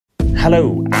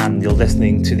Hello, and you're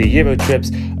listening to the Euro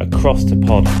Trips Across the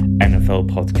Pod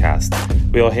NFL podcast.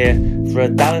 We are here for a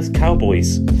Dallas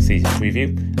Cowboys season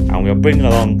preview, and we are bringing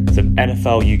along some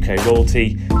NFL UK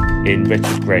royalty in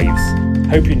Richard Graves.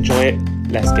 Hope you enjoy it.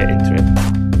 Let's get into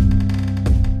it.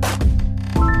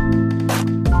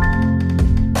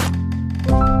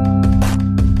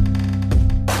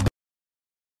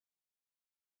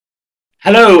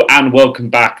 Hello and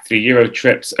welcome back to the Euro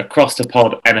Trips Across the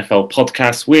Pod NFL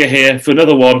podcast. We're here for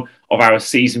another one of our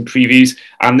season previews,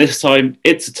 and this time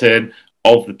it's a turn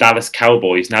of the Dallas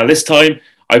Cowboys. Now this time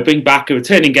I bring back a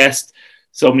returning guest,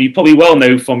 someone you probably well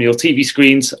know from your TV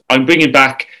screens. I'm bringing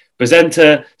back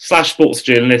presenter / sports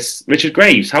journalist Richard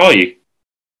Graves. How are you?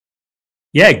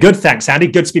 Yeah, good. Thanks, Andy.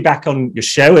 Good to be back on your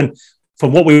show. And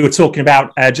from what we were talking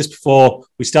about just before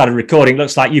we started recording,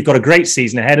 looks like you've got a great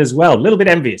season ahead as well. A little bit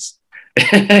envious.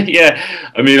 Yeah,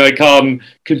 I mean, I can't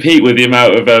compete with the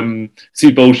amount of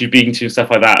Super Bowls you've been to and stuff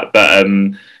like that. But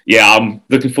yeah, I'm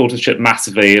looking forward to the trip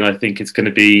massively, and I think it's going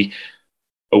to be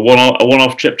a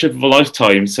one-off trip of a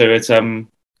lifetime. So it's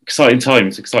exciting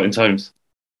times.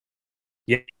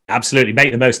 Yeah, absolutely.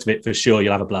 Make the most of it for sure.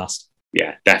 You'll have a blast.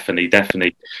 Yeah, definitely. But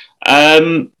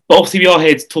obviously, we are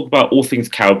here to talk about all things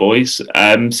Cowboys.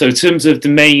 So in terms of the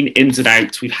main ins and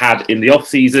outs we've had in the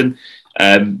off-season,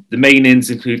 the main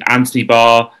ins include Anthony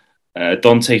Barr,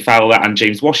 Dante Fowler and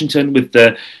James Washington, with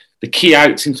the key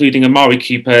outs including Amari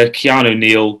Cooper, Keanu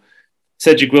Neal,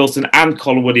 Cedric Wilson and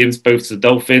Colin Williams, both to the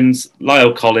Dolphins,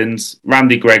 Lyle Collins,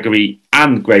 Randy Gregory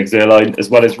and Greg Zuerlein, as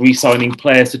well as re-signing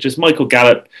players such as Michael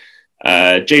Gallup,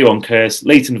 Jayon Kearse,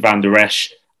 Leighton Van Der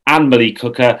Esch and Malik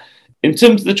Hooker. In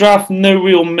terms of the draft, no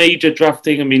real major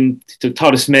drafting. I mean, he took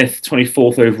Tyler Smith,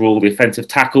 24th overall, the offensive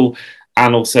tackle,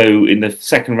 and also in the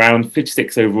second round,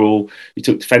 56th overall, he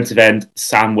took defensive end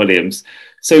Sam Williams.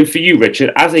 So for you,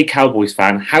 Richard, as a Cowboys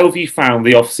fan, how have you found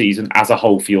the off-season as a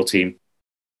whole for your team?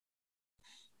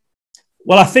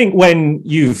 Well, I think when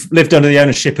you've lived under the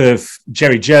ownership of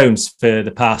Jerry Jones for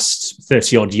the past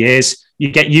 30-odd years,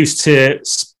 you get used to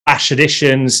splash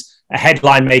additions,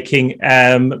 headline-making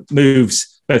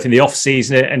moves, both in the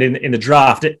off-season and in the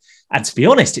draft. And to be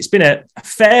honest, it's been a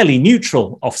fairly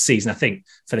neutral off-season, I think,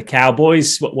 for the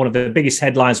Cowboys. One of the biggest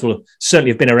headlines will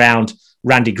certainly have been around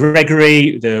Randy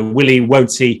Gregory, the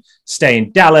won't he stay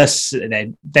in Dallas?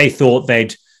 They thought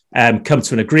they'd come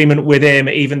to an agreement with him.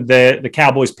 Even the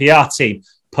Cowboys PR team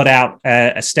put out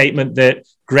a statement that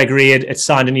Gregory had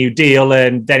signed a new deal,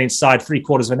 and then inside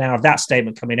 3/4 of an hour of that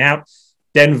statement coming out,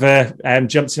 Denver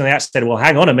jumped in on the outside and said, well,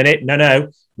 hang on a minute. No,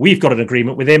 we've got an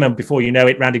agreement with him. And before you know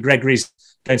it, Randy Gregory's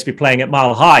going to be playing at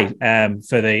Mile High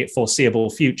for the foreseeable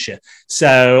future.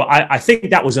 So I think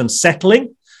that was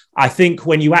unsettling. I think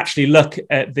when you actually look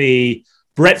at the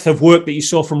breadth of work that you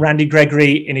saw from Randy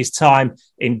Gregory in his time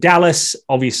in Dallas,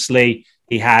 obviously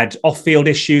he had off-field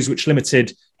issues which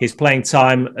limited his playing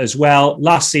time as well.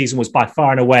 Last season was by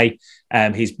far and away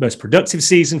his most productive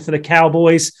season for the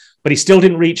Cowboys, but he still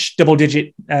didn't reach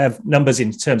double-digit numbers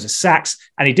in terms of sacks,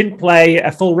 and he didn't play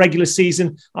a full regular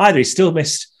season either. He still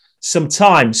missed some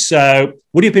time. So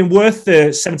would it have been worth the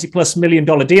 $70+ million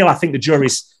deal? I think the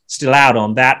jury's still out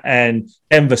on that, and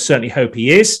Denver certainly hope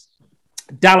he is.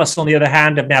 Dallas, on the other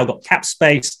hand, have now got cap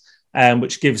space,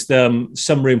 which gives them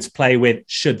some room to play with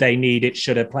should they need it,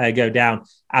 should a player go down,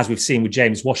 as we've seen with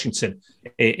James Washington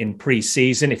in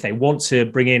pre-season. If they want to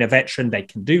bring in a veteran, they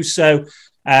can do so.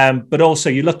 But also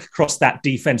you look across that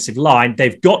defensive line,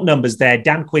 they've got numbers there.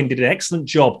 Dan Quinn did an excellent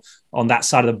job on that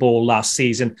side of the ball last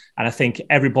season. And I think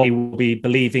everybody will be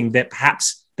believing that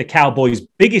perhaps the Cowboys'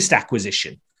 biggest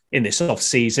acquisition in this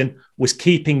offseason was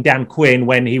keeping Dan Quinn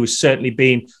when he was certainly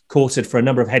being courted for a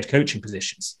number of head coaching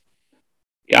positions.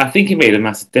 Yeah, I think he made a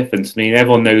massive difference. I mean,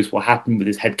 everyone knows what happened with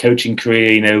his head coaching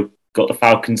career, got the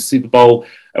Falcons Super Bowl,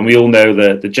 and we all know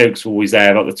the jokes were always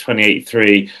there about the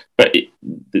 28-3. But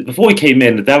before he came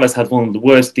in, the Dallas had one of the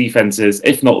worst defenses,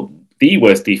 if not the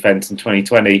worst defense in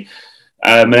 2020.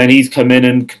 And then he's come in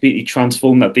and completely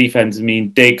transformed that defense. I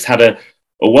mean, Diggs had a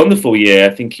wonderful year.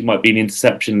 I think he might be an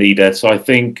interception leader. So I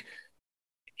think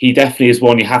he definitely is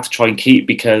one you have to try and keep,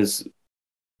 because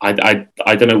I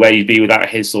don't know where you'd be without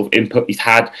his sort of input he's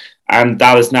had. And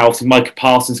Dallas now, obviously, Micah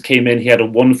Parsons came in. He had a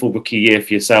wonderful rookie year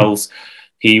for yourselves.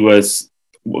 He was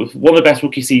one of the best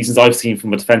rookie seasons I've seen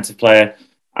from a defensive player.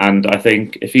 And I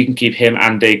think if you can keep him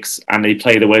and Diggs and they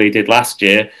play the way they did last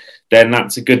year, then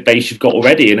that's a good base you've got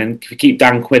already. And then if you keep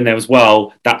Dan Quinn there as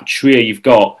well, that trio you've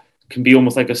got can be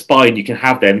almost like a spine you can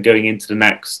have then going into the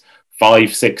next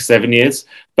 5, 6, 7 years.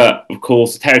 But of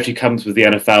course, the territory comes with the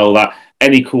NFL that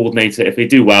any coordinator, if they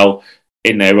do well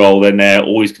in their role, then they're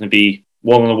always going to be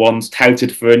one of the ones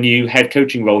touted for a new head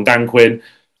coaching role. And Dan Quinn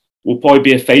will probably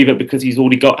be a favourite because he's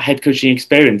already got head coaching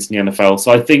experience in the NFL.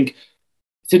 So I think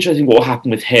it's interesting what will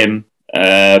happen with him.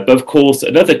 But of course,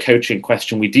 another coaching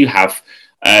question we do have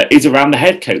is around the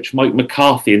head coach, Mike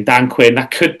McCarthy, and Dan Quinn.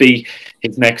 That could be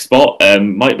his next spot.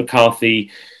 Mike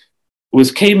McCarthy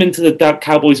came into the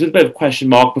Cowboys with a bit of a question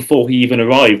mark before he even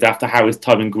arrived after how his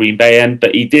time in Green Bay ended,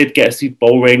 but he did get a Super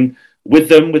Bowl ring with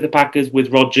them, with the Packers, with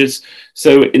Rodgers.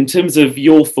 So in terms of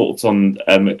your thoughts on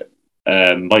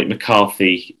Mike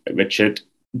McCarthy, Richard,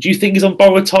 do you think he's on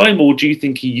borrowed time, or do you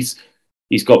think he's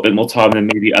got a bit more time than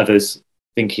maybe others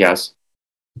think he has?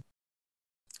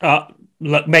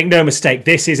 Look, make no mistake,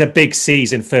 this is a big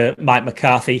season for Mike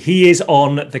McCarthy. He is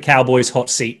on the Cowboys'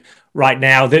 hot seat right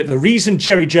now. The reason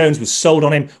Jerry Jones was sold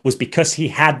on him was because he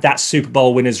had that Super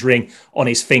Bowl winner's ring on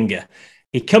his finger.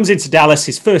 He comes into Dallas,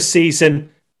 his first season,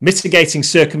 mitigating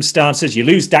circumstances. You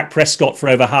lose Dak Prescott for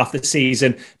over half the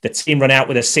season. The team run out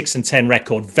with a 6-10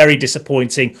 record. Very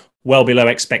disappointing, well below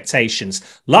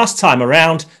expectations. Last time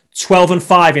around,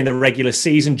 12-5 in the regular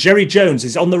season. Jerry Jones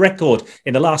is on the record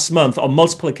in the last month on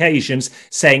multiple occasions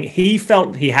saying he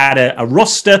felt he had a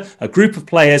roster, a group of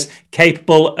players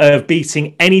capable of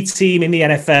beating any team in the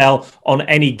NFL on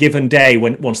any given day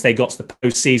once they got to the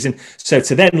postseason. So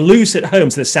to then lose at home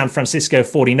to the San Francisco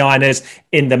 49ers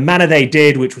in the manner they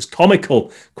did, which was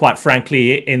comical, quite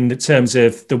frankly, in the terms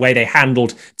of the way they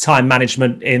handled time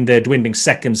management in the dwindling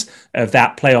seconds of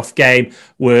that playoff game,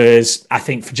 was, I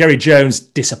think, for Jerry Jones,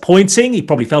 disappointing. He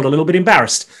probably felt a little bit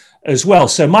embarrassed as well.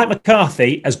 So Mike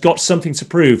McCarthy has got something to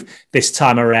prove this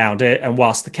time around. And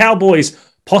whilst the Cowboys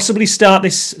possibly start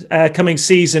this coming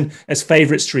season as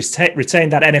favourites to retain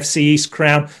that NFC East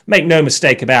crown, make no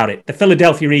mistake about it, the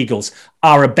Philadelphia Eagles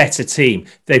are a better team.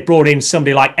 They brought in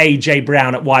somebody like A.J.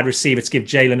 Brown at wide receiver to give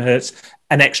Jalen Hurts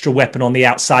an extra weapon on the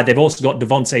outside. They've also got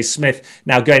Devontae Smith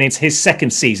now going into his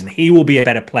second season. He will be a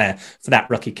better player for that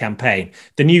rookie campaign.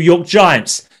 The New York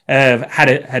Giants had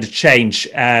a change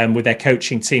with their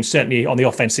coaching team, certainly on the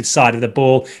offensive side of the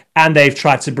ball, and they've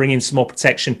tried to bring in some more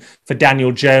protection for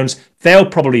Daniel Jones. They'll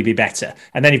probably be better.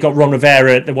 And then you've got Ron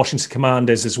Rivera at the Washington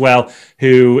Commanders as well,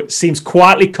 who seems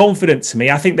quietly confident to me.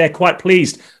 I think they're quite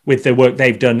pleased with the work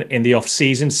they've done in the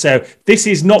off-season. So this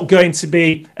is not going to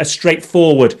be a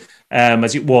straightforward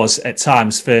as it was at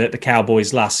times for the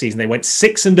Cowboys last season. They went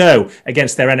 6-0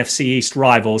 against their NFC East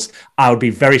rivals. I would be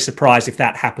very surprised if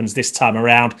that happens this time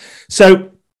around.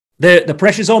 So the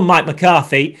pressure's on Mike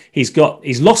McCarthy. He's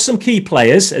lost some key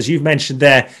players, as you've mentioned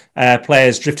there.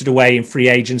 Players drifted away in free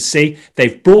agency.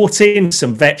 They've brought in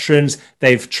some veterans.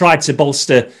 They've tried to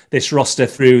bolster this roster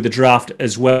through the draft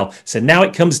as well. So now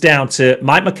it comes down to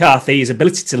Mike McCarthy, his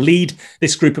ability to lead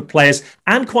this group of players.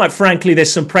 And quite frankly,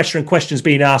 there's some pressure and questions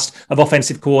being asked of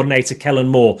offensive coordinator Kellen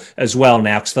Moore as well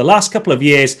now. Because for the last couple of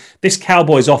years, this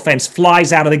Cowboys offense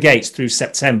flies out of the gates through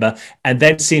September and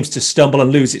then seems to stumble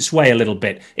and lose its way a little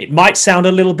bit. It might sound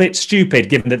a little bit stupid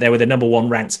given that they were the number one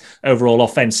ranked overall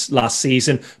offense last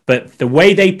season, but the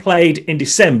way they played in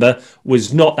December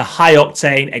was not the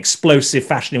high-octane, explosive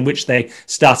fashion in which they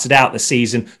started out the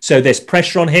season. So there's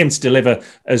pressure on him to deliver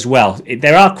as well.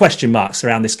 There are question marks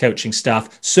around this coaching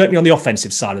staff, certainly on the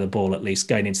offensive side of the ball, at least,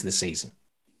 going into the season.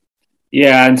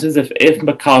 Yeah, in terms of if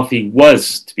McCarthy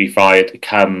was to be fired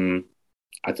come,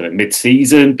 I don't know,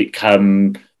 mid-season,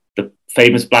 become the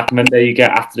famous Black Monday you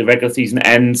get after the regular season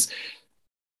ends,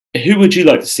 who would you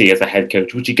like to see as a head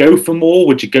coach? Would you go for Moore?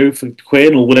 Would you go for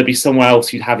Quinn? Or would there be somewhere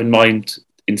else you'd have in mind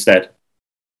instead?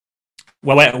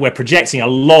 Well, we're projecting a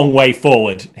long way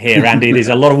forward here, Andy. There's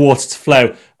a lot of water to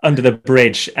flow under the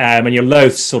bridge. And you're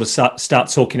loath to sort of start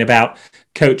talking about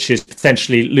coaches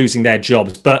potentially losing their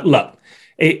jobs. But look,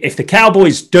 if the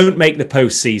Cowboys don't make the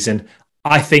postseason,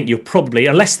 I think you're probably,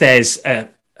 unless there's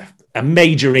a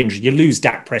major injury, you lose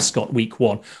Dak Prescott week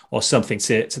one or something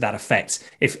to that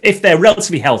effect. If they're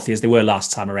relatively healthy as they were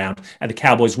last time around and the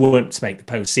Cowboys weren't to make the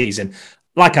postseason,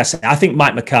 like I say, I think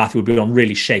Mike McCarthy would be on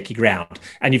really shaky ground.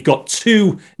 And you've got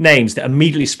two names that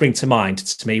immediately spring to mind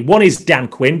to me. One is Dan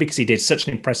Quinn, because he did such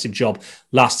an impressive job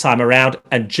last time around.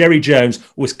 And Jerry Jones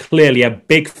was clearly a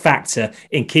big factor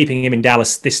in keeping him in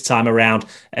Dallas this time around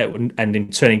and in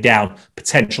turning down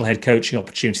potential head coaching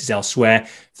opportunities elsewhere.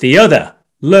 The other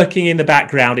lurking in the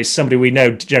background is somebody we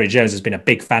know Jerry Jones has been a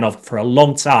big fan of for a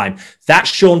long time. That's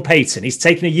Sean Payton. He's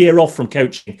taken a year off from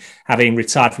coaching, having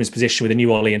retired from his position with the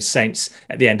New Orleans Saints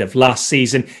at the end of last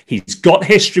season. He's got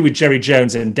history with Jerry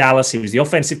Jones in Dallas. He was the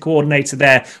offensive coordinator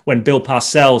there when Bill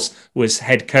Parcells was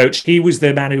head coach. He was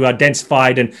the man who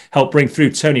identified and helped bring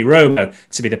through Tony Romo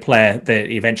to be the player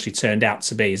that he eventually turned out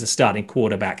to be as a starting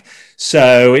quarterback.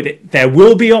 So there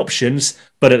will be options,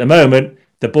 but at the moment,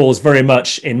 the ball's very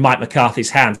much in Mike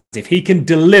McCarthy's hands. If he can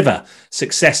deliver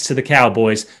success to the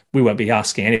Cowboys, we won't be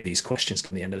asking any of these questions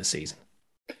come the end of the season.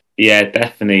 Yeah,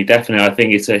 definitely. I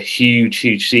think it's a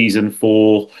huge season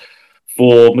for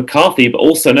McCarthy, but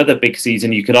also another big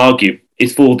season, you could argue,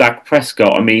 is for Dak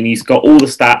Prescott. I mean, he's got all the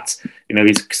stats.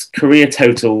 His career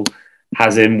total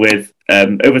has him with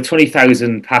over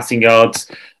 20,000 passing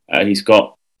yards. He's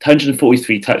got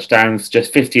 143 touchdowns,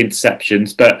 just 50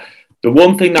 interceptions. But the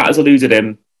one thing that has eluded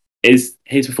him is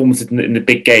his performances in the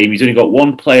big game. He's only got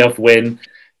one playoff win.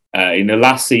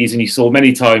 Last season, you saw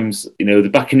many times, the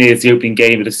Buccaneers, the opening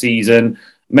game of the season,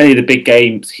 many of the big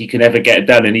games, he can never get it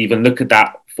done. And even look at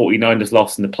that 49ers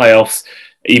loss in the playoffs,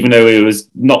 even though it was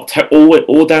not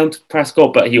all down to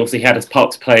Prescott, but he also had his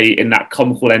part to play in that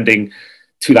comical ending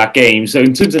to that game. So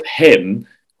in terms of him,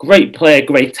 great player,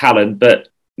 great talent, but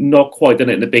not quite done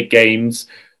it in the big games.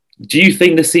 Do you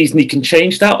think this season he can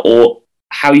change that, or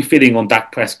how are you feeling on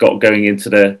Dak Prescott going into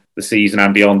the season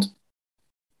and beyond?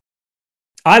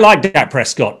 I like Dak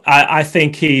Prescott. I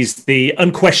think he's the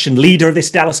unquestioned leader of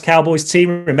this Dallas Cowboys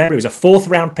team. Remember, he was a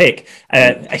fourth-round pick.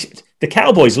 The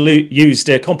Cowboys used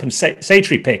a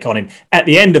compensatory pick on him at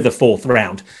the end of the fourth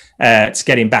round to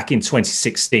get him back in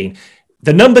 2016.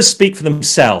 The numbers speak for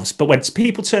themselves, but when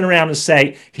people turn around and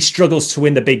say he struggles to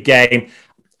win the big game,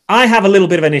 I have a little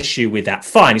bit of an issue with that.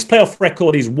 Fine, his playoff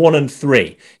record is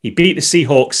 1-3. He beat the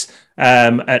Seahawks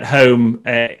at home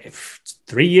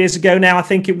 3 years ago now, I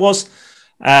think it was.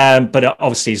 But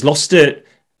obviously he's lost it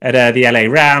at the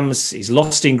LA Rams. He's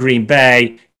lost in Green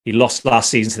Bay. He lost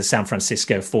last season to the San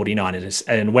Francisco 49ers.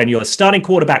 And when you're the starting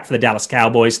quarterback for the Dallas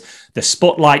Cowboys, the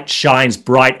spotlight shines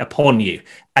bright upon you.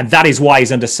 And that is why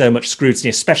he's under so much scrutiny,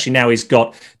 especially now he's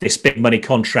got this big money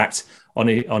contract on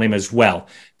him as well.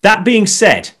 That being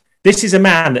said, this is a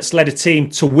man that's led a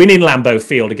team to win in Lambeau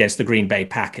Field against the Green Bay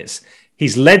Packers.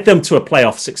 He's led them to a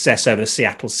playoff success over the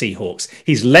Seattle Seahawks.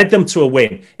 He's led them to a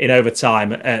win in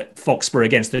overtime at Foxborough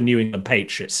against the New England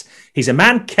Patriots. He's a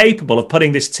man capable of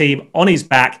putting this team on his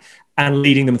back and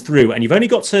leading them through. And you've only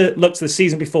got to look to the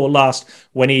season before last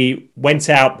when he went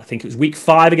out, I think it was week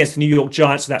 5 against the New York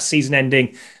Giants with that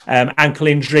season-ending ankle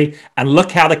injury. And look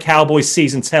how the Cowboys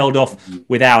season tailed off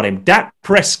without him. Dak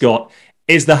Prescott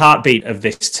is the heartbeat of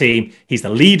this team. He's the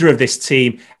leader of this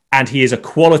team. And he is a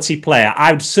quality player.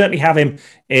 I would certainly have him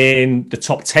in the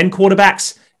top 10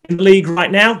 quarterbacks in the league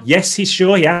right now. Yes, he's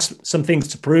sure he has some things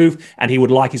to prove, and he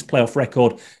would like his playoff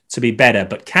record to be better.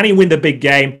 But can he win the big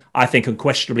game? I think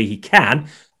unquestionably he can.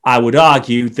 I would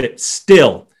argue that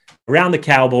still, around the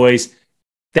Cowboys,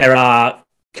 there are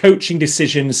coaching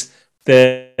decisions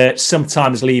that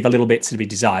sometimes leave a little bit to be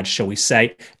desired, shall we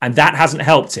say. And that hasn't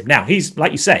helped him. Now, he's,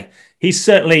 like you say, he's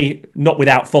certainly not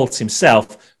without fault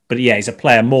himself. But yeah, he's a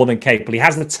player more than capable. He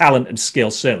has the talent and skill,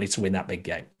 certainly, to win that big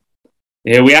game.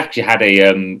 Yeah, we actually had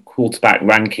a quarterback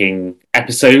ranking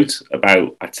episode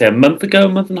about, I'd say, a month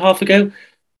and a half ago.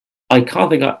 I can't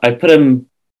think, I put him,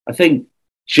 I think,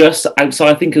 just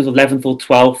outside, I think it was 11th or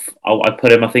 12th. I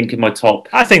put him, I think, in my top.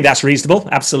 I think that's reasonable,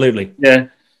 absolutely. Yeah,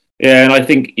 and I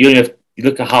think you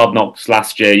look at Hard Knocks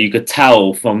last year, you could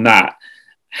tell from that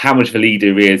how much of a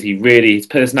leader he is. His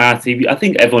personality, I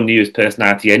think everyone knew his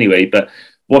personality anyway, but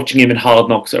watching him in Hard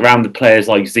Knocks around the players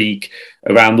like Zeke,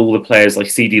 around all the players like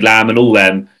CeeDee Lamb and all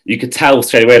them, you could tell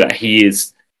straight away that he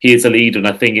is a leader. And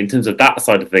I think in terms of that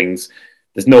side of things,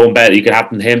 there's no one better you could have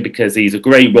than him, because he's a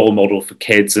great role model for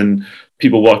kids and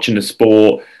people watching the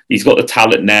sport. He's got the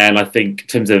talent there. And I think in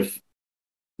terms of,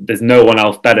 there's no one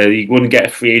else better. You wouldn't get a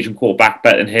free agent quarterback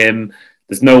better than him.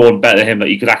 There's no one better than him that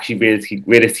you could actually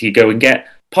realistically go and get,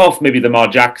 apart from maybe Lamar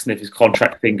Jackson if his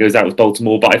contract thing goes out with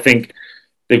Baltimore. But I think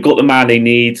they've got the man they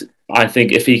need. I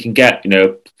think if he can get,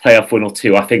 playoff win or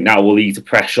two, I think that will ease the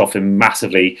pressure off him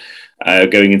massively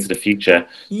going into the future.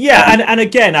 Yeah, and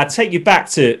again, I'd take you back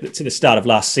to the start of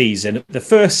last season. The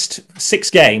first 6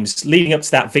 games leading up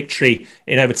to that victory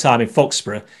in overtime in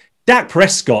Foxborough, Dak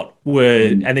Prescott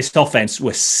and this offense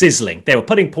were sizzling. They were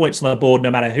putting points on the board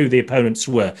no matter who the opponents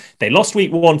were. They lost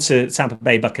week 1 to Tampa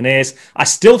Bay Buccaneers. I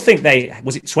still think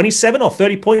was it 27 or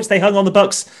 30 points they hung on the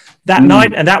Bucs that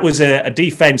night? And that was a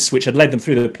defense which had led them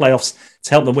through the playoffs to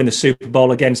help them win the Super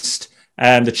Bowl against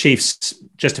the Chiefs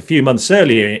just a few months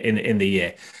earlier in the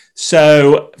year.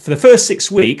 So for the first 6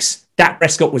 weeks, Dak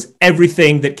Prescott was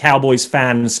everything that Cowboys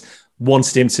fans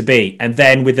wanted him to be. And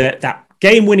then with that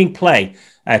game-winning play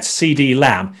to CeeDee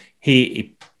Lamb,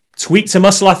 he tweaked a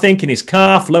muscle, I think, in his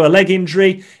calf, lower leg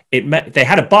injury. They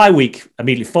had a bye week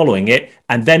immediately following it,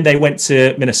 and then they went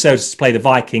to Minnesota to play the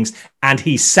Vikings, and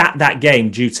he sat that game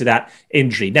due to that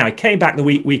injury. Now, he came back the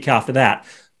week after that,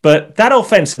 But that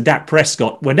offense and Dak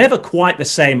Prescott were never quite the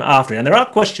same after. And there are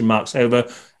question marks over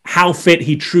how fit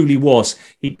he truly was.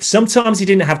 Sometimes he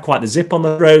didn't have quite the zip on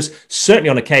the throws. Certainly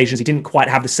on occasions, he didn't quite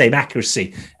have the same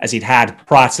accuracy as he'd had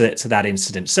prior to that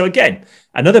incident. So again,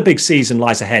 another big season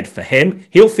lies ahead for him.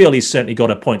 He'll feel he's certainly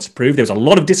got a point to prove. There was a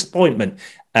lot of disappointment,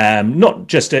 not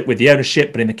just with the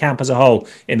ownership, but in the camp as a whole,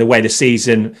 in the way the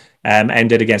season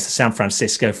ended against the San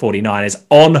Francisco 49ers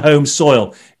on home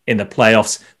soil in the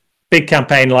playoffs. Big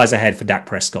campaign lies ahead for Dak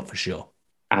Prescott for sure.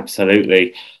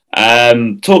 Absolutely.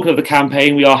 Talking of the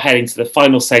campaign, we are heading to the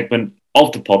final segment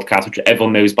of the podcast, which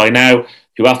everyone knows by now,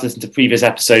 who after listening to previous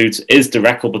episodes is the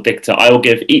record predictor. I will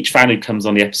give each fan who comes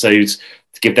on the episodes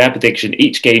to give their prediction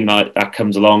each game night that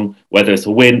comes along, whether it's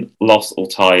a win, loss or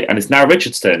tie. And it's now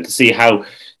Richard's turn to see how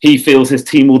he feels his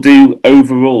team will do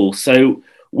overall. So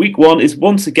week one is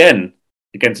once again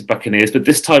against the Buccaneers, but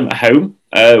this time at home.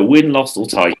 Win, loss or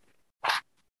tie?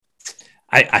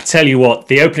 I tell you what,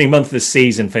 the opening month of the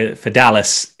season for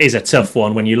Dallas is a tough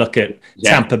one when you look at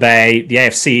Tampa Bay, the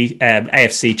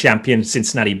AFC champion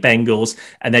Cincinnati Bengals,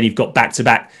 and then you've got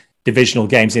back-to-back divisional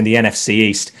games in the NFC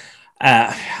East.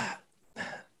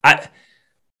 I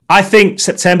think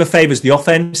September favours the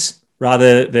offense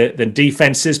rather than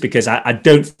defenses, because I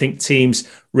don't think teams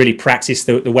really practice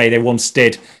the way they once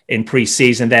did in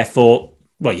pre-season. Therefore,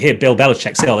 well, you hear Bill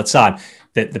Belichick say all the time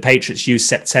that the Patriots use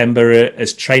September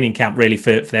as training camp really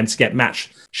for them to get match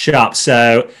sharp.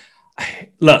 So,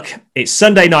 look, it's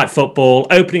Sunday Night Football,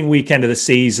 opening weekend of the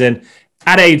season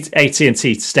at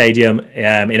AT&T Stadium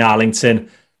in Arlington.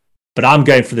 But I'm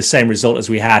going for the same result as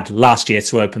we had last year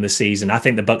to open the season. I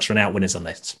think the Bucs run out winners on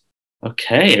this.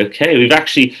 Okay. We've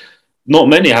actually, not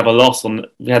many have a loss on.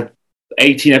 We had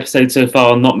 18 episodes so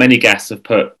far. Not many guests have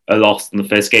put a loss in the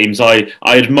first game. So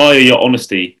I admire your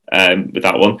honesty with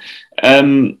that one.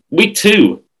 Week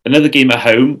two, another game at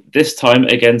home, this time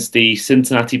against the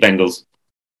Cincinnati Bengals.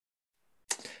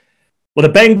 Well,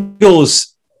 the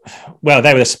Bengals, well,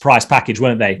 they were the surprise package,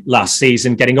 weren't they, last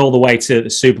season, getting all the way to the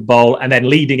Super Bowl and then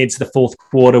leading into the fourth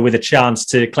quarter with a chance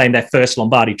to claim their first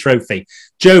Lombardi trophy.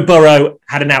 Joe Burrow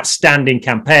had an outstanding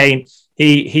campaign.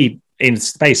 He in the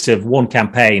space of one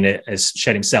campaign, has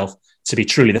shown himself to be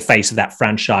truly the face of that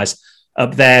franchise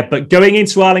up there. But going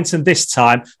into Arlington this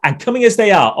time and coming as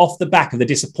they are off the back of the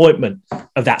disappointment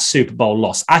of that Super Bowl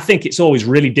loss, I think it's always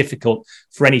really difficult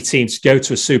for any team to go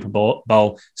to a Super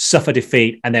Bowl, suffer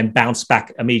defeat, and then bounce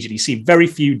back immediately. You see very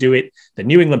few do it. The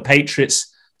New England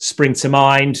Patriots spring to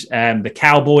mind. The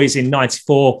Cowboys in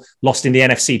 '94 lost in the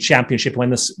NFC Championship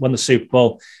when won the Super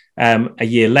Bowl a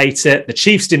year later. The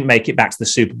Chiefs didn't make it back to the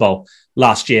Super Bowl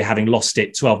last year, having lost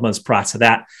it 12 months prior to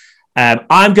that.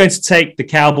 I'm going to take the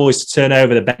Cowboys to turn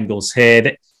over the Bengals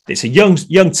here. It's a young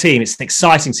team. It's an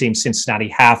exciting team Cincinnati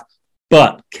have,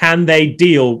 but can they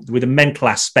deal with the mental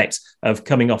aspect of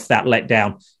coming off that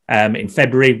letdown in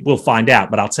February? We'll find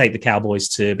out, but I'll take the Cowboys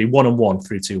to be 1-1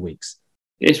 through 2 weeks.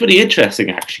 It's really interesting,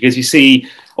 actually, because you see,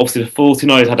 obviously, the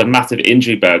 49ers had a massive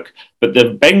injury bug, but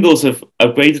the Bengals have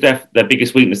upgraded their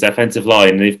biggest weakness, their offensive line.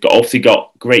 And they've obviously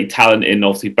got great talent in,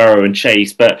 obviously, Burrow and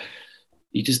Chase, but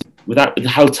you just, with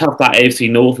how tough that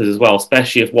AFC North is as well,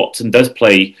 especially if Watson does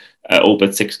play all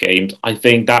but 6 games, I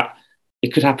think that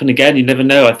it could happen again. You never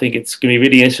know. I think it's going to be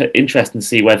really interesting to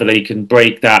see whether they can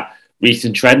break that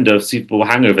recent trend of Super Bowl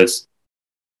hangovers.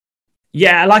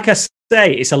 Yeah, like I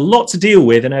say, it's a lot to deal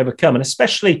with and overcome. And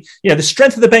especially, the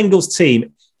strength of the Bengals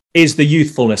team is the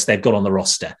youthfulness they've got on the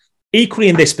roster. Equally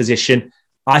in this position,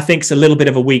 I think it's a little bit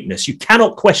of a weakness. You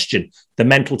cannot question the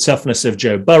mental toughness of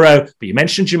Joe Burrow, but you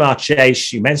mentioned Jamar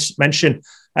Chase, you mentioned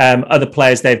other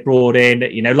players they've brought in.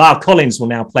 Lyle Collins will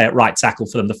now play at right tackle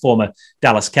for them, the former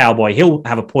Dallas Cowboy. He'll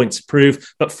have a point to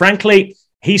prove. But frankly,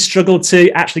 he struggled to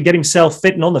actually get himself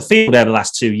fit and on the field over the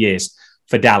last 2 years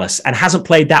for Dallas and hasn't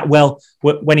played that well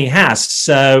when he has.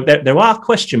 So there are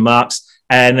question marks.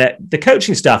 And the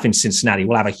coaching staff in Cincinnati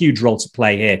will have a huge role to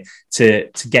play here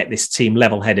to get this team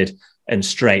level-headed and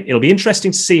straight. It'll be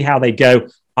interesting to see how they go.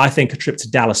 I think a trip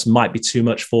to Dallas might be too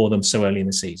much for them so early in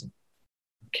the season.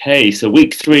 Okay, so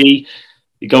week 3,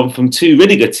 you've gone from 2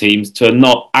 really good teams to a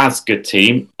not as good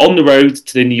team on the road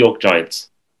to the New York Giants.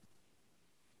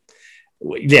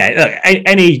 Yeah,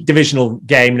 any divisional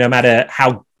game, no matter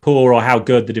how poor or how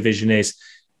good the division is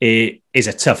a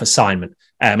tough assignment.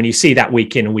 And you see that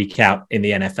week in and week out in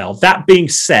the NFL. That being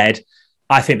said,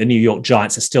 I think the New York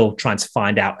Giants are still trying to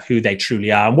find out who they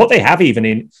truly are and what they have even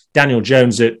in Daniel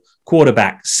Jones at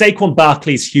quarterback. Saquon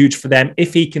Barkley is huge for them.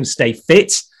 If he can stay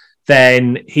fit,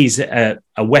 then he's a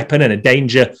weapon and a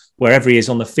danger wherever he is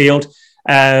on the field.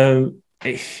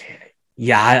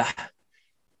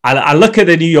 I look at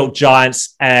the New York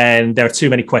Giants and there are too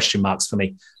many question marks for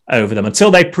me over them.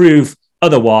 Until they prove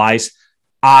otherwise,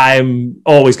 I'm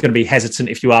always going to be hesitant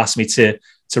if you ask me to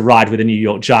ride with the New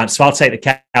York Giants. So I'll take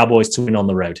the Cowboys to win on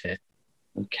the road here.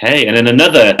 Okay, and then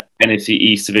another NFC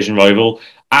East division rival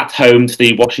at home to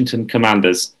the Washington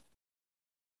Commanders.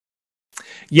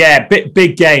 Yeah,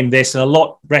 big game this, and a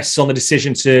lot rests on the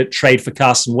decision to trade for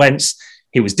Carson Wentz.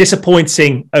 He was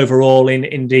disappointing overall in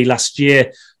Indy last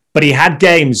year, but he had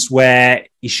games where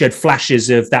he showed flashes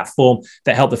of that form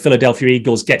that helped the Philadelphia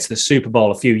Eagles get to the Super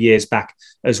Bowl a few years back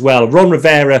as well. Ron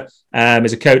Rivera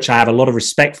is a coach I have a lot of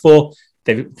respect for.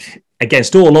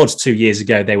 Against all odds 2 years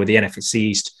ago, they were the NFC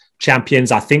East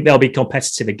champions. I think they'll be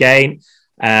competitive again.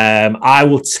 I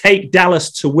will take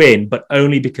Dallas to win, but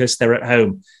only because they're at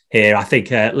home here. I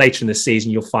think later in the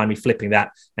season, you'll find me flipping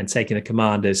that and taking the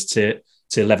Commanders to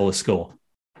level the score.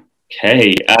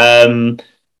 Okay.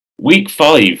 Week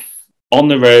 5, on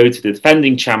the road to the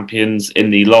defending champions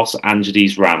in the Los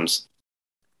Angeles Rams.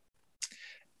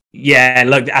 Yeah,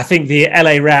 look, I think the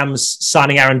LA Rams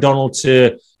signing Aaron Donald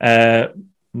to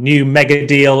new mega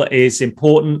deal is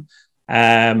important.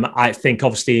 I think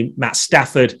obviously Matt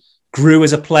Stafford grew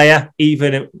as a player,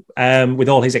 even with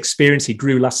all his experience. He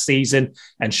grew last season,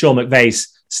 and Sean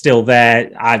McVay's still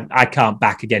there. I can't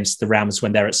back against the Rams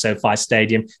when they're at SoFi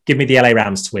Stadium. Give me the LA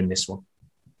Rams to win this one.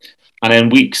 And then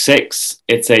week 6,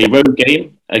 it's a road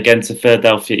game against the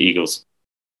Philadelphia Eagles.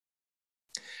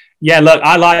 Yeah, look,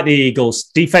 I like the Eagles.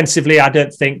 Defensively, I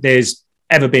don't think there's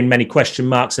ever been many question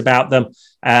marks about them.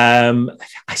 I'm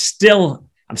still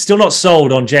not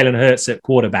sold on Jalen Hurts at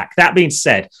quarterback. That being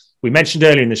said, we mentioned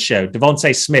earlier in the show,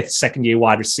 Devontae Smith, second-year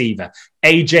wide receiver.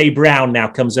 A.J. Brown now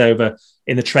comes over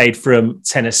in the trade from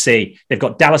Tennessee. They've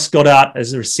got Dallas Goedert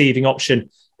as a receiving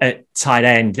option at tight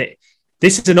end.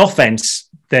 This is an offense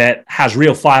that has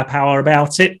real firepower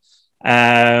about it.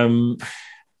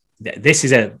 This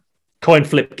is a coin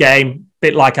flip game, a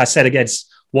bit like I said against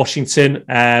Washington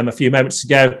a few moments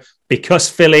ago. Because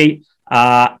Philly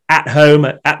are at home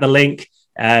at the Link,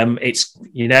 it's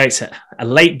a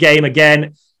late game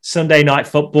again. Sunday night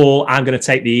football. I'm going to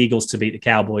take the Eagles to beat the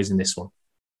Cowboys in this one.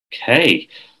 Okay.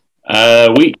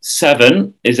 Week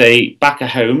 7 is a back at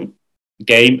home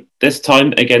game, this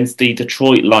time against the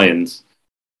Detroit Lions.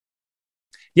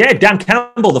 Yeah, Dan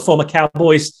Campbell, the former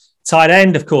Cowboys tight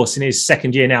end, of course, in his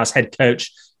second year now as head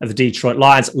coach of the Detroit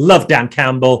Lions. Love Dan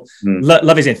Campbell.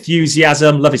 Love his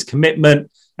enthusiasm. Love his commitment.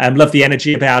 Love the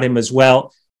energy about him as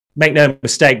well. Make no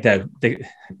mistake, though,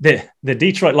 the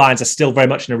Detroit Lions are still very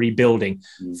much in a rebuilding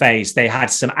phase. They had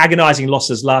some agonizing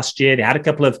losses last year. They had a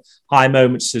couple of high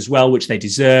moments as well, which they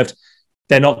deserved.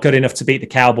 They're not good enough to beat the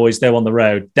Cowboys, though, on the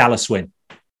road. Dallas win.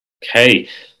 Okay.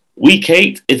 Week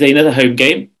 8 is another home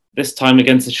game, this time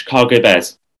against the Chicago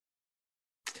Bears.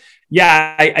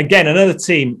 Yeah, again, another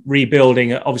team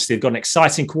rebuilding. Obviously, they've got an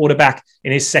exciting quarterback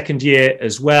in his second year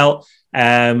as well.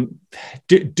 Again,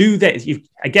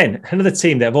 another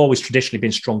team that have always traditionally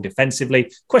been strong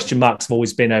defensively. Question marks have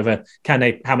always been over how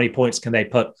many points can they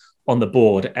put on the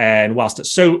board. And whilst at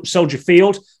Soldier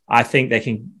Field, I think they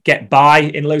can get by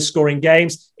in low-scoring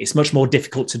games. It's much more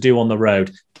difficult to do on the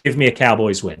road. Give me a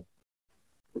Cowboys win.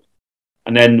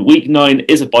 And then week 9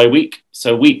 is a bye week.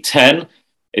 So week 10,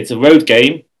 it's a road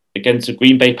game against the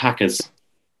Green Bay Packers.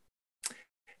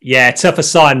 Yeah, tough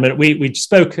assignment. We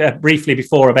spoke briefly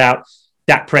before about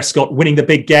Dak Prescott winning the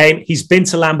big game. He's been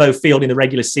to Lambeau Field in the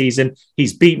regular season.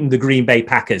 He's beaten the Green Bay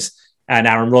Packers and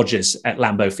Aaron Rodgers at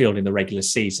Lambeau Field in the regular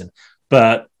season.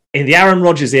 But in the Aaron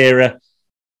Rodgers era,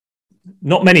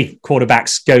 not many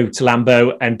quarterbacks go to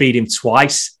Lambeau and beat him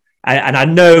twice. And I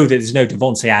know that there's no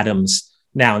Devontae Adams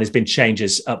now, and there's been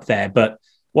changes up there. But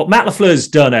what Matt LaFleur's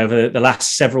done over the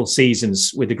last several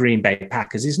seasons with the Green Bay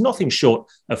Packers is nothing short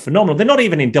of phenomenal. They're not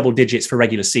even in double digits for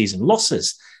regular season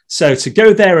losses. So to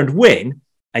go there and win,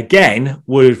 again,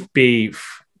 would be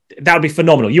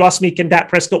phenomenal. You ask me, can Dak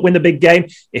Prescott win the big game?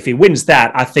 If he wins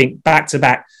that, I think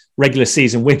back-to-back regular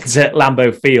season wins at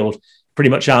Lambeau Field pretty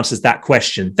much answers that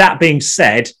question. That being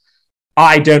said,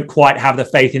 I don't quite have the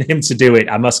faith in him to do it,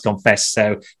 I must confess.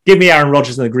 So give me Aaron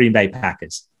Rodgers and the Green Bay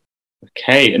Packers.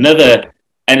 Okay, another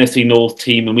NFC North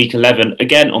team in week 11,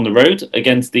 again on the road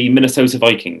against the Minnesota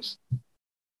Vikings.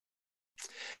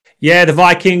 Yeah, the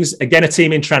Vikings, again, a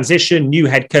team in transition, new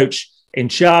head coach in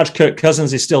charge. Kirk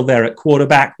Cousins is still there at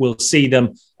quarterback. We'll see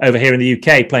them over here in the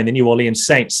UK playing the New Orleans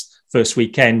Saints first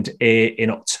weekend in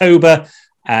October.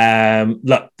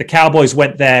 Look, the Cowboys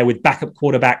went there with backup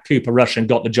quarterback Cooper Rush and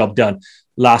got the job done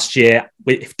last year.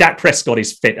 If Dak Prescott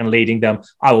is fit and leading them,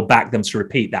 I will back them to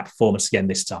repeat that performance again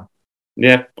this time.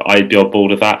 Yeah, I'd be on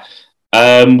board with that.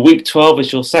 Week 12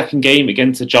 is your second game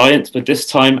against the Giants, but this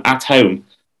time at home.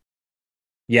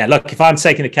 Yeah, look, if I'm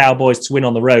taking the Cowboys to win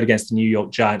on the road against the New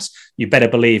York Giants, you better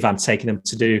believe I'm taking them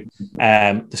to do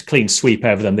this clean sweep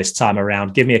over them this time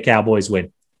around. Give me a Cowboys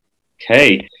win.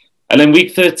 Okay. And then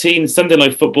week 13, Sunday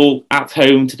Night Football at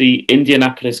home to the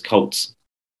Indianapolis Colts.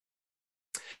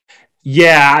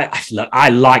 Yeah, look, I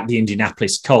like the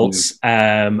Indianapolis Colts.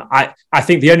 I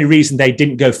think the only reason they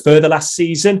didn't go further last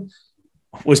season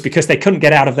was because they couldn't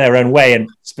get out of their own way. And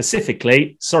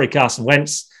specifically, sorry, Carson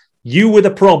Wentz, you were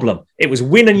the problem. It was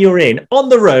win and you're in on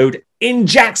the road in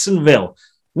Jacksonville,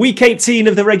 week 18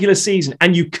 of the regular season,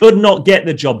 and you could not get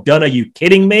the job done. Are you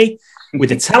kidding me? With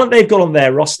the talent they've got on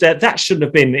their roster, that shouldn't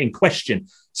have been in question.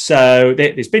 So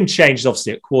there's been changes,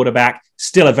 obviously, at quarterback.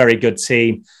 Still a very good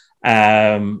team.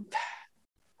 At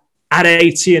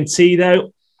AT&T,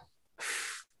 though,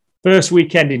 first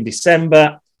weekend in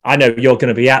December, I know you're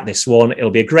going to be at this one. It'll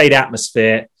be a great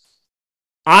atmosphere.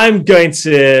 I'm going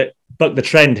to buck the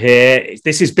trend here.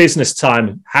 This is business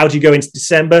time. How do you go into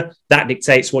December? That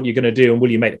dictates what you're going to do and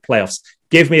will you make the playoffs.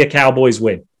 Give me a Cowboys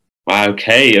win.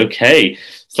 Okay.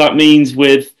 So that means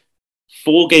with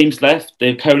 4 games left,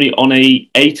 they're currently on a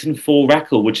 8-4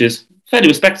 record, which is fairly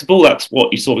respectable. That's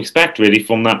what you sort of expect, really,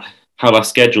 from that how our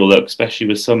schedule looks, especially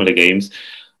with some of the games.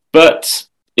 But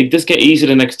it does get easier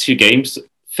the next 2 games.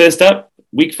 First up,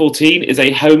 week 14 is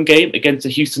a home game against the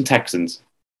Houston Texans.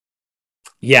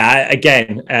 Yeah,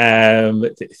 again,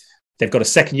 they've got a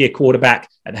second-year quarterback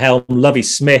at the helm. Lovie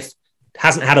Smith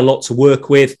hasn't had a lot to work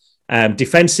with.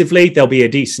 Defensively, they'll be a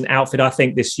decent outfit, I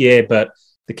think, this year, but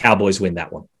the Cowboys win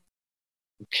that one.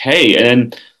 Okay,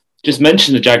 and just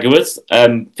mention the Jaguars.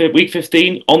 Week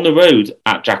 15 on the road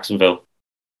at Jacksonville.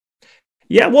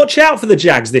 Yeah, watch out for the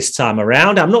Jags this time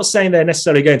around. I'm not saying they're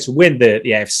necessarily going to win the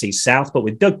AFC South, but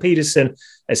with Doug Peterson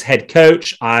as head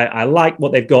coach, I like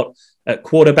what they've got at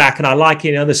quarterback, and I like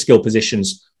in other skill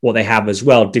positions what they have as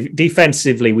well.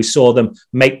 Defensively, we saw them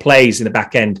make plays in the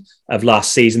back end of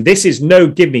last season. This is no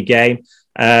give-me game,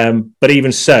 but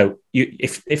even so,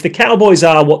 if the Cowboys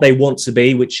are what they want to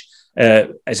be, which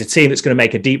as a team that's going to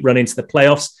make a deep run into the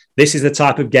playoffs, this is the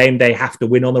type of game they have to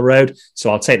win on the road. So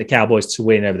I'll take the Cowboys to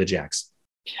win over the Jags.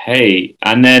 Okay,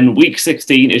 and then week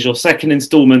 16 is your second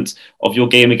installment of your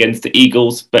game against the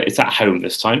Eagles, but it's at home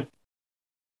this time.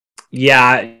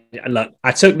 Yeah, look,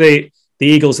 I took the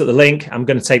Eagles at the link. I'm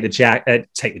going to take the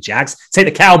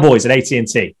Cowboys at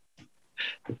AT&T.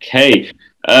 Okay,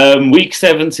 week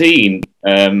 17,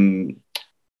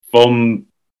 from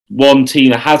one team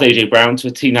that has AJ Brown to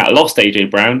a team that lost AJ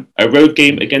Brown, a road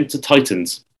game against the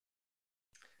Titans.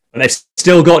 And they've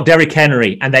still got Derrick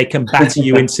Henry, and they can batter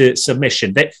you into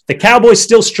submission. The Cowboys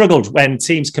still struggled when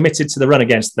teams committed to the run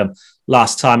against them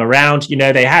last time around. You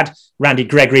know, they had Randy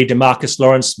Gregory, DeMarcus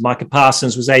Lawrence, Micah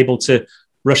Parsons was able to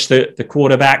rush the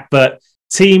quarterback, but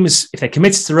teams, if they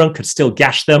committed to the run, could still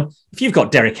gash them. If you've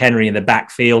got Derrick Henry in the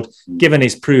backfield, given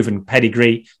his proven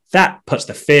pedigree, that puts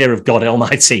the fear of God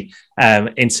Almighty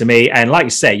into me. And like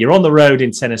you say, you're on the road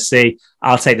in Tennessee.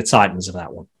 I'll take the Titans of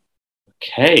that one.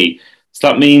 Okay. So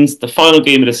that means the final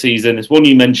game of the season is one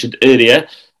you mentioned earlier,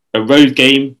 a road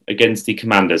game against the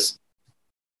Commanders.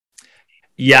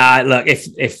 Yeah, look,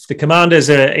 if the Commanders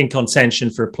are in contention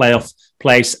for a playoff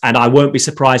place, and I won't be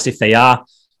surprised if they are,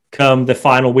 come the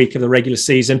final week of the regular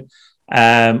season,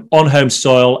 on home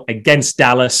soil against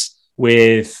Dallas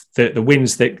with the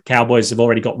wins that Cowboys have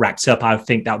already got racked up, I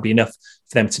think that would be enough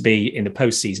for them to be in the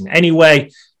postseason.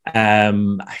 Anyway,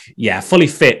 fully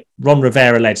fit, Ron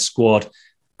Rivera-led squad.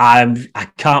 I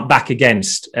can't back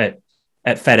against at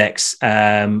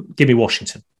FedEx. Give me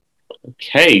Washington.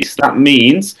 Okay, so that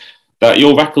means that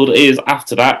your record is,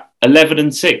 after that,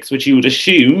 11-6, which you would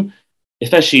assume,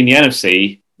 especially in the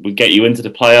NFC, would get you into the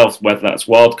playoffs, whether that's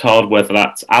wild card, whether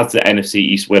that's as the NFC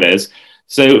East winners.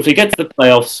 So if we get to the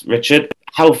playoffs, Richard,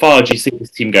 how far do you see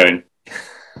this team going?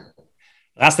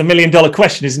 That's the $1 million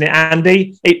question, isn't it,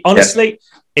 Andy?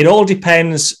 It all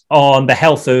depends on the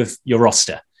health of your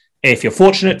roster. If you're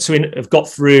fortunate to have got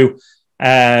through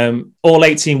all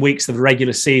 18 weeks of the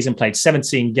regular season, played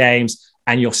 17 games,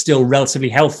 and you're still relatively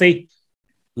healthy,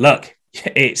 look,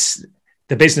 it's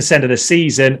the business end of the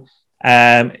season.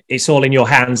 It's all in your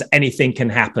hands. Anything can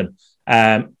happen.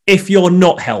 If you're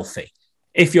not healthy,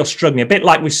 if you're struggling, a bit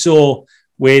like we saw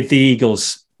with the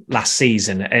Eagles last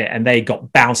season, and they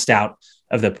got bounced out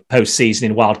of the postseason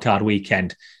in wildcard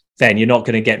weekend, then you're not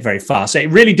going to get very far. So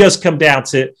it really does come down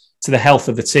to the health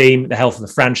of the team, the health of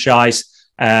the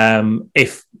franchise.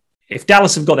 If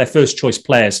Dallas have got their first choice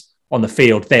players on the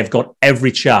field, they've got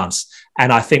every chance.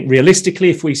 And I think realistically,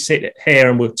 if we sit here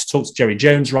and we're to talk to Jerry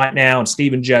Jones right now and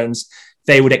Stephen Jones,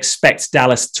 they would expect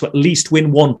Dallas to at least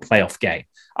win one playoff game.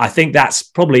 I think that's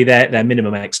probably their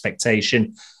minimum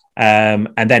expectation.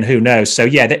 And then who knows? So,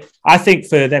 yeah, I think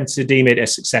for them to deem it a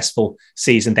successful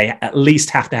season, they at least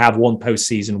have to have one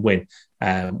postseason win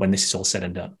when this is all said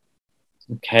and done.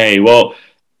 Okay, well,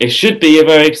 it should be a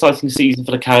very exciting season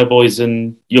for the Cowboys,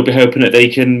 and you'll be hoping that they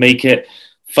can make it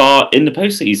far in the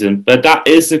postseason. But that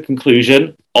is the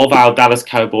conclusion of our Dallas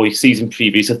Cowboys season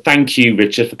preview. So thank you,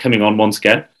 Richard, for coming on once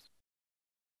again.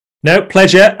 No,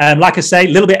 pleasure. Like I say, a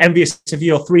little bit envious of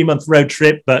your 3-month road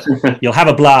trip, but you'll have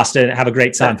a blast and have a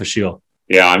great time for sure.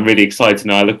 Yeah, I'm really excited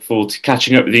now. I look forward to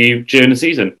catching up with you during the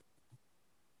season.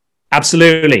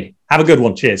 Absolutely. Have a good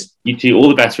one. Cheers. You too. All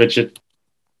the best, Richard.